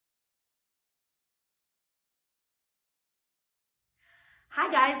Hi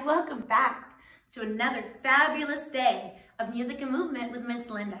guys, welcome back to another fabulous day of music and movement with Miss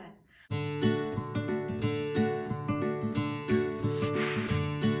Linda.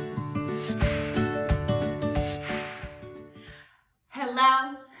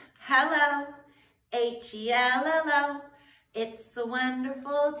 Hello, hello, H-E-L-L-O. It's so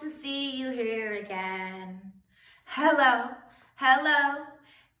wonderful to see you here again. Hello, hello,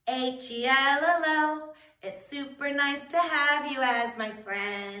 H-E-L-L-O. It's super nice to have you as my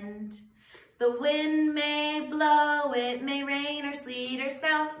friend. The wind may blow, it may rain or sleet or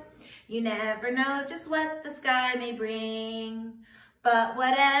snow. You never know just what the sky may bring. But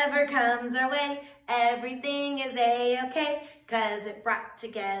whatever comes our way, everything is a-okay, 'cause it brought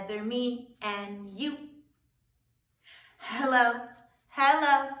together me and you. Hello,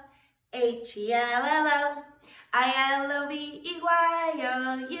 hello, H-E-L-L-O, I-L-O-V-E-Y-O-U.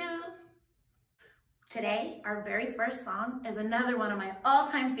 Today, our very first song is another one of my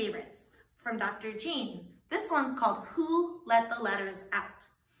all-time favorites from Dr. Jean. This one's called Who Let the Letters Out.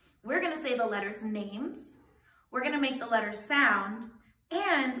 We're gonna say the letters' names, we're gonna make the letters sound,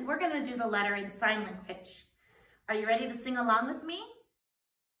 and we're gonna do the letter in sign language. Are you ready to sing along with me?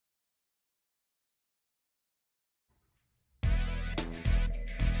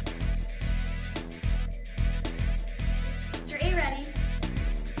 Get your A ready.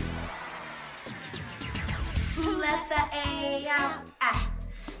 Who let the A out? Ah,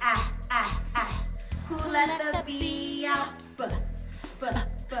 ah, ah, ah. Who let the B out? B, b,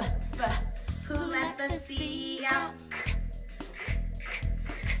 b, b. Who let the C out? K, k, k,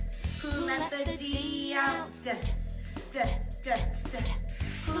 k. Who let the D out? D, d, d, d.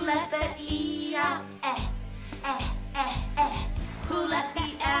 Who let the E out? Eh, eh, eh, eh. Who let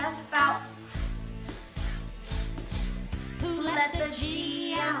the F out? Who let the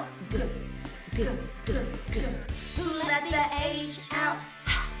G out? G, g, g, g. Who let the H out?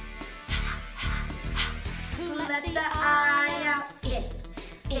 Who let the I out? It.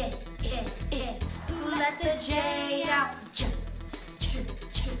 Who let the J out? J, j,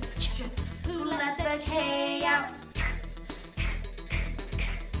 j, j. Who let the K out? K, k, k, k.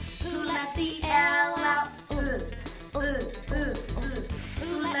 Who let the L out? Who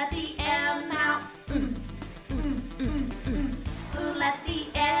let the M out? Who let the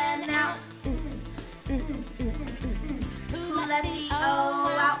N out? Who let the O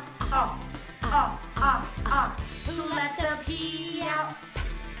out? Who let the P out?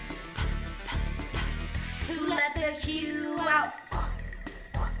 Who let the Q out?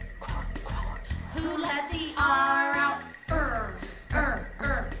 Who let the R out?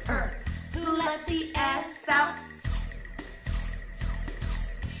 Who let the S out?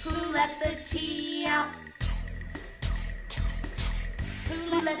 Who let the T out? Who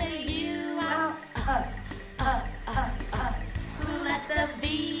let the U out? Who let the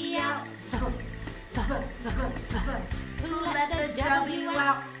V out? Who let the W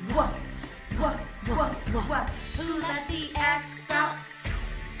out? Who let the X out?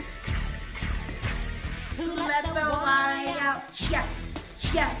 Who let the Y out?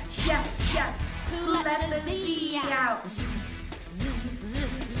 Who let the Z out?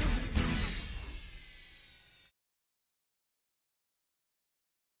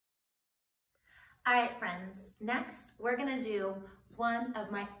 All right, friends, next we're gonna do one of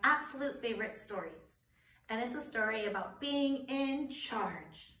my absolute favorite stories. And it's a story about being in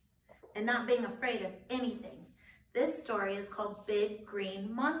charge and not being afraid of anything. This story is called Big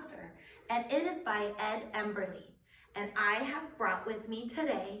Green Monster, and it is by Ed Emberley. And I have brought with me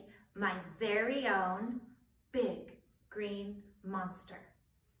today my very own Big Green Monster.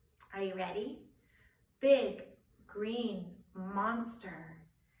 Are you ready? Big Green Monster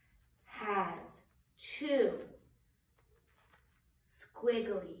has two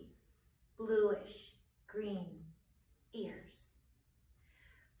squiggly, bluish, green ears.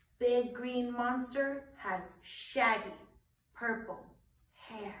 Big Green Monster has shaggy, purple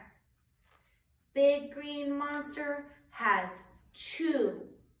hair. Big Green Monster has two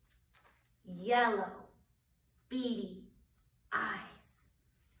yellow, beady eyes.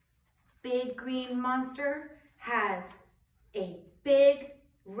 Big Green Monster has a big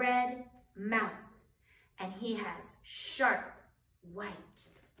red mouth, and he has sharp white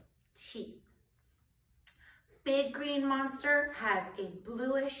teeth. Big Green Monster has a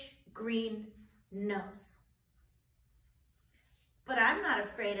bluish green nose. But I'm not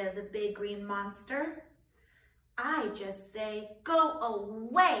afraid of the Big Green Monster. I just say, go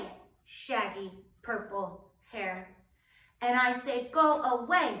away, shaggy purple hair. And I say, go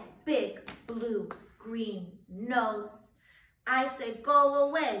away, big blue green nose. I say, go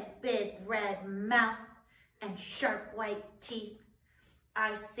away, big red mouth and sharp white teeth.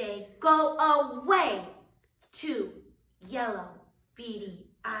 I say go away to yellow beady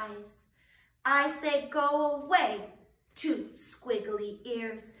eyes. I say go away to squiggly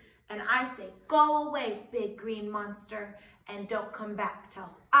ears. And I say go away, big green monster, and don't come back till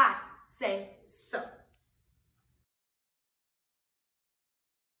I say so.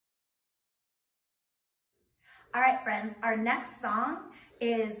 All right, friends, our next song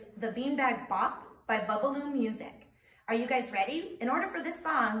is The Beanbag Bop by Bubbaloo Music. Are you guys ready? In order for this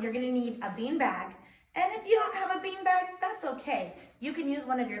song, you're gonna need a beanbag. And if you don't have a beanbag, that's okay. You can use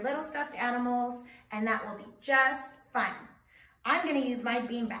one of your little stuffed animals and that will be just fine. I'm gonna use my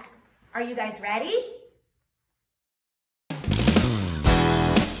beanbag. Are you guys ready?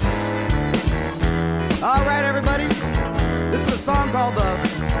 All right, everybody. This is a song called The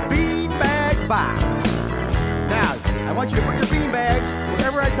Beanbag Bop. Now, I want you to put your beanbags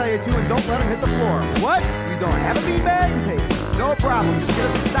wherever I tell you to and don't let them hit the floor. What? You don't have a beanbag? Hey, no problem. Just get a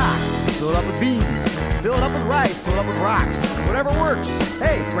sock. Fill it up with beans. Fill it up with rice. Fill it up with rocks. Whatever works.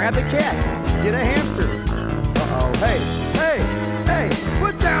 Hey, grab the cat. Get a hamster. Uh-oh. Hey,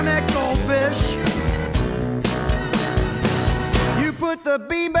 put down that goldfish. You put the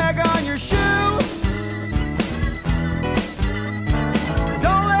beanbag on your shoe.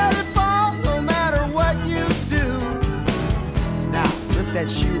 Don't let it fall no matter what you do. Now, lift that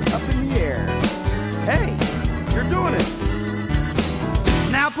shoe up in the air. Hey, you're doing it.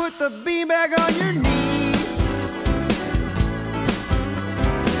 Now put the beanbag on your knee.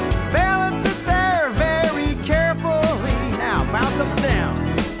 Balance it there very carefully. Now, bounce up and down.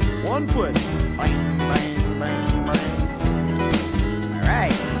 1 foot. Bang, bang, bang, bang. All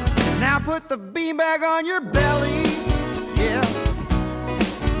right. Now put the beanbag on your belly. Yeah.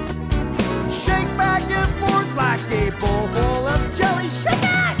 Shake back and forth like a bowl full of jelly. Shake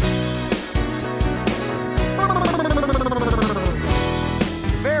it!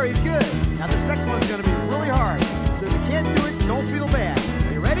 Very good. Now this next one's gonna be really hard. So if you can't do it, don't feel bad.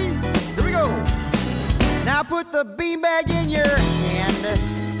 Are you ready? Here we go. Now put the beanbag in your hand.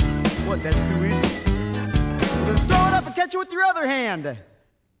 What, that's too easy? Then throw it up and catch it with your other hand.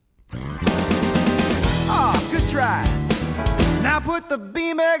 Ah, good try. Now put the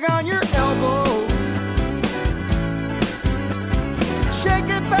beanbag on your elbow. Shake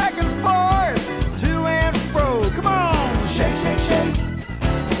it back and forth, to and fro. Come on! Shake, shake, shake.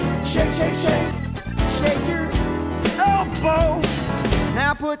 Shake, shake, shake. Shake your elbow.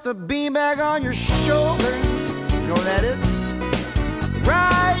 Now put the beanbag on your shoulder. You know where that is?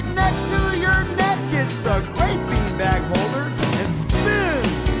 Right next to your neck. It's a great beanbag holder. And spin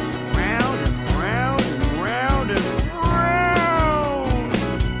round and round and round and round.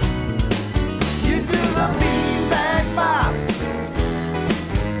 You do the beanbag bop.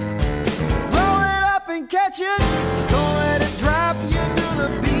 Throw it up and catch it. Don't let it drop. You do the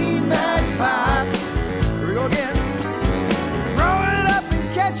beanbag bop. Here we go again. Throw it up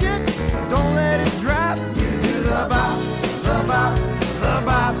and catch it. Don't let it drop. You do the bop, the bop, the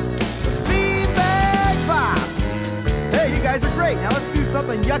bop, the beanbag bop. Hey, you guys are great. Now let's do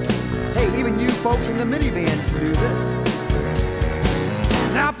something yucky. Hey, even you folks in the minivan can do this.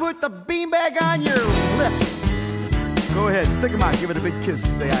 Now put the beanbag on your lips. Go ahead, stick them out, give it a big kiss.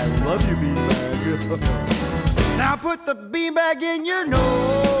 Say, I love you, beanbag. Now put the beanbag in your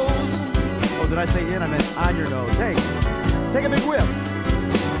nose. Oh, did I say in? I meant on your nose. Hey, take a big whiff.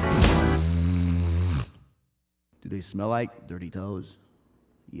 Do they smell like dirty toes?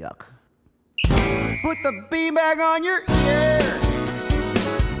 Yuck. Put the beanbag on your ear.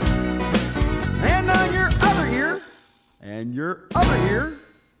 And on your other ear. And your other ear.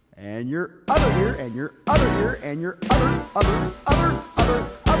 And your other ear. And your other ear. And your other ear.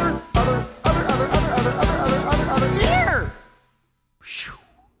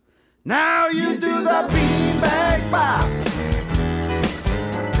 Now you do the beanbag bop.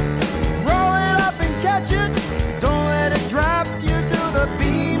 Throw it up and catch it. Don't let it drop. You do the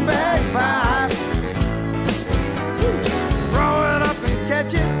beanbag bop. Throw it up and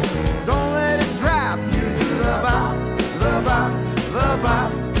catch it. Don't let it drop. You do the bop, the bop, the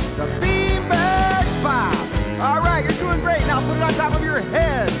bop, the beanbag bop. All right, you're doing great. Now put it on top of your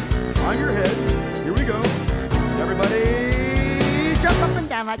head. On your head. Here we go. Everybody, jump up and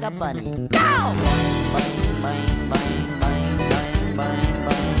down like a bunny. Go! Bang, bang, bang, bang, bang, bang,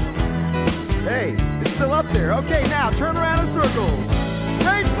 bang. Hey, it's still up there. Okay, now turn around in circles.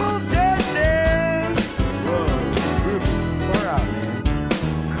 Grateful Dead dance. Whoa, groovy. Far out, man.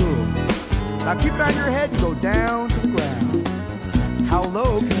 Cool. Now keep it on your head and go down to the ground. How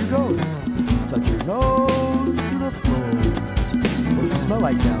low can you go? Touch your nose to the floor. What's it smell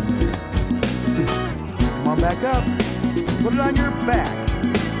like down there? Come on back up. put it on your back.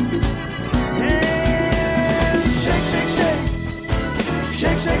 And shake, shake, shake.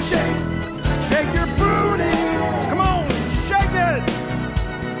 Shake, shake, shake. Shake your booty. Come on, shake it.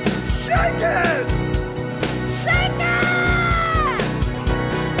 Shake it. Shake it.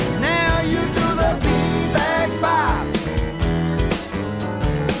 Now you do the beanbag bob.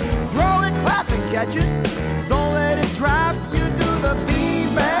 Throw it, clap, and catch it. Don't let it drop. You do the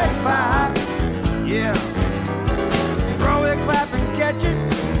beanbag bob. Yeah. Throw it, clap, and catch it.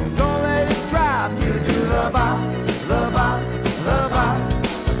 Don't let it drop. You do the bop, the bop, the bop.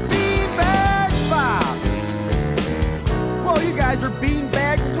 Beanbag bop. Whoa, you guys are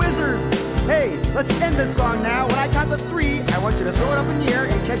beanbag wizards. Hey, let's end this song now. When I count to 3, I want you to throw it up in the air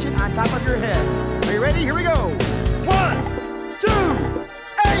and catch it on top of your head. Are you ready? Here we go. 1, 2,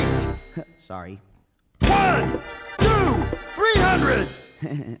 8. Sorry. 1, 2, 300.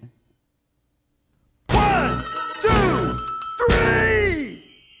 1, 2, 3.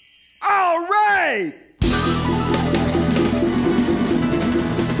 All right.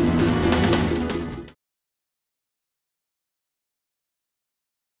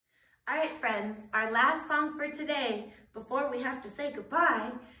 All right, friends, our last song for today, before we have to say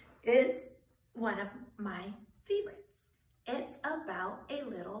goodbye, is one of my favorites. It's about a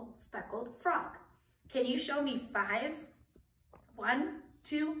little speckled frog. Can you show me 5? 1,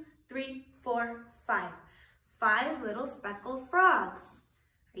 2, 3, 4, 5. 5 little speckled frogs.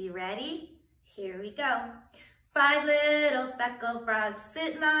 Are you ready? Here we go. 5 little speckled frogs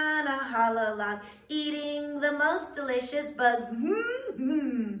sitting on a hollow log, eating the most delicious bugs.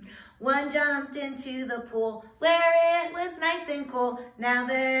 One jumped into the pool where it was nice and cool. Now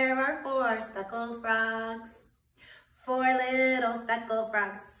there are 4 speckled frogs. 4 little speckled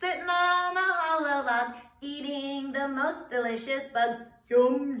frogs sitting on a hollow log, eating the most delicious bugs.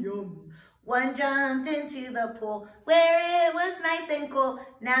 Yum, yum. One jumped into the pool where it was nice and cool.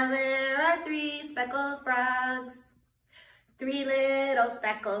 Now there are 3 speckled frogs. 3 little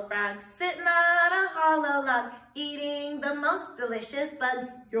speckled frogs sitting on a hollow log, eating the most delicious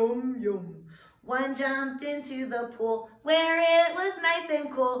bugs. Yum, yum. One jumped into the pool where it was nice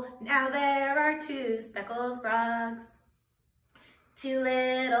and cool. Now there are 2 speckled frogs. 2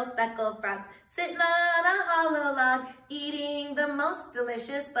 little speckled frogs sitting on a hollow log, eating the most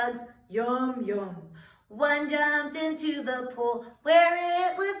delicious bugs. Yum, yum. One jumped into the pool where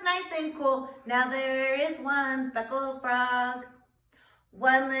it was nice and cool. Now there is 1 speckled frog.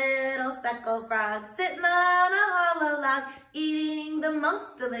 1 little speckled frog sitting on a hollow log, eating the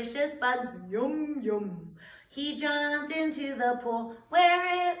most delicious bugs. Yum, yum. He jumped into the pool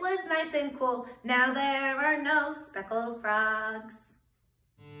where it was nice and cool. Now there are no speckled frogs.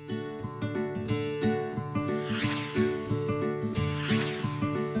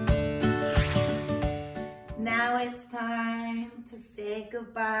 Now it's time to say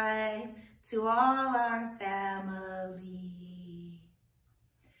goodbye to all our family.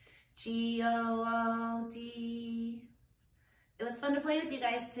 G-O-O-D. It was fun to play with you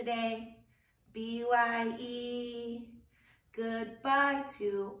guys today. B-Y-E. Goodbye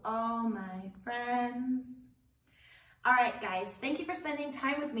to all my friends. All right, guys, thank you for spending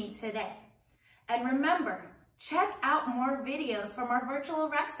time with me today. And remember, check out more videos from our virtual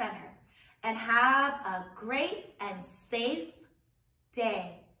rec center. And have a great and safe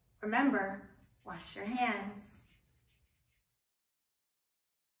day. Remember, wash your hands.